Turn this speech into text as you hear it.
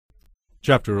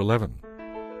Chapter 11.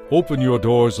 Open your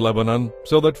doors, Lebanon,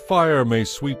 so that fire may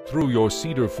sweep through your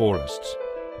cedar forests.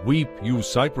 Weep, you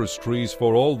cypress trees,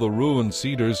 for all the ruined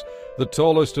cedars, the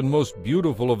tallest and most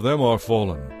beautiful of them are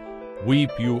fallen.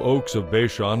 Weep, you oaks of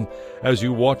Bashan, as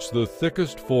you watch the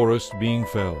thickest forest being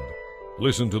felled.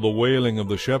 Listen to the wailing of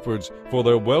the shepherds, for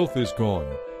their wealth is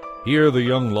gone. Hear the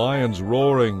young lions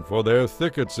roaring, for their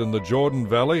thickets in the Jordan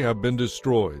Valley have been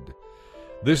destroyed.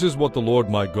 This is what the Lord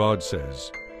my God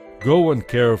says. Go and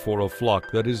care for a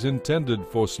flock that is intended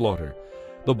for slaughter.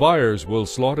 The buyers will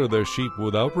slaughter their sheep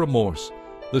without remorse.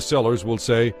 The sellers will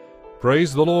say,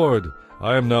 Praise the Lord,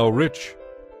 I am now rich.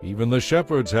 Even the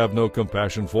shepherds have no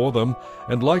compassion for them,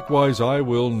 and likewise I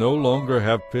will no longer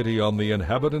have pity on the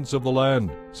inhabitants of the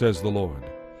land, says the Lord.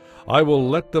 I will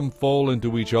let them fall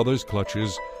into each other's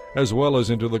clutches, as well as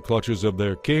into the clutches of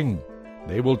their king.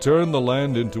 They will turn the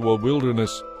land into a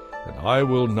wilderness, and I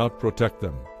will not protect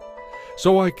them.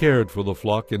 So I cared for the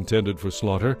flock intended for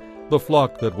slaughter, the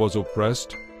flock that was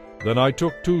oppressed. Then I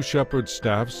took 2 shepherds'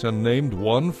 staffs and named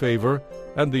one Favor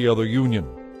and the other Union.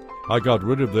 I got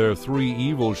rid of their 3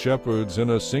 evil shepherds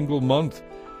in a single month.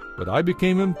 But I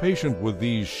became impatient with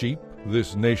these sheep,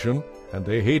 this nation, and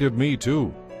they hated me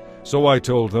too. So I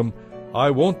told them, I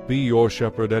won't be your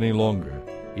shepherd any longer.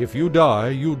 If you die,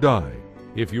 you die.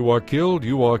 If you are killed,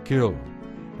 you are killed.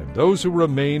 And those who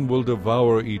remain will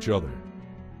devour each other.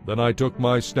 Then I took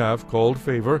my staff called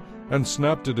Favor and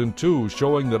snapped it in 2,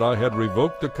 showing that I had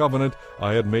revoked the covenant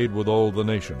I had made with all the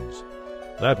nations.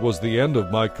 That was the end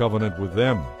of my covenant with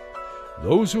them.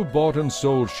 Those who bought and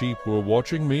sold sheep were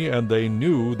watching me, and they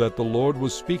knew that the Lord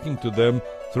was speaking to them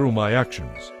through my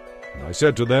actions. And I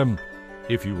said to them,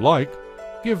 If you like,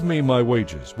 give me my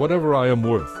wages, whatever I am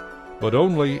worth, but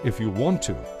only if you want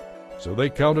to. So they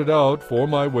counted out for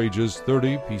my wages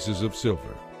 30 pieces of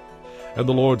silver. And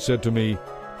the Lord said to me,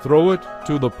 Throw it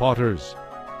to the potters,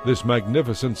 this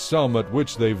magnificent sum at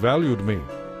which they valued me.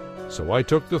 So I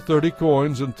took the 30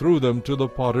 coins and threw them to the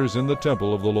potters in the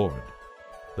temple of the Lord.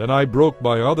 Then I broke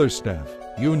my other staff,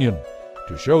 Union,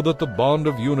 to show that the bond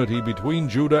of unity between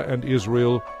Judah and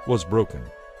Israel was broken.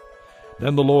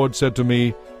 Then the Lord said to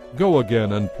me, Go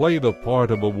again and play the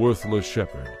part of a worthless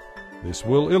shepherd. This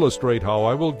will illustrate how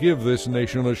I will give this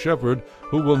nation a shepherd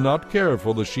who will not care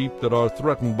for the sheep that are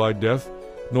threatened by death,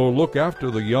 nor look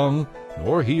after the young,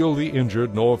 nor heal the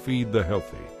injured, nor feed the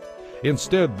healthy.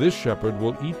 Instead, this shepherd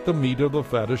will eat the meat of the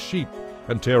fattest sheep,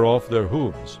 and tear off their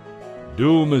hooves.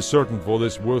 Doom is certain for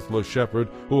this worthless shepherd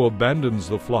who abandons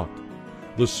the flock.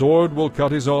 The sword will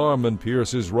cut his arm and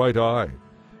pierce his right eye.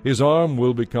 His arm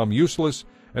will become useless,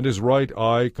 and his right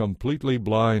eye completely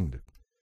blind.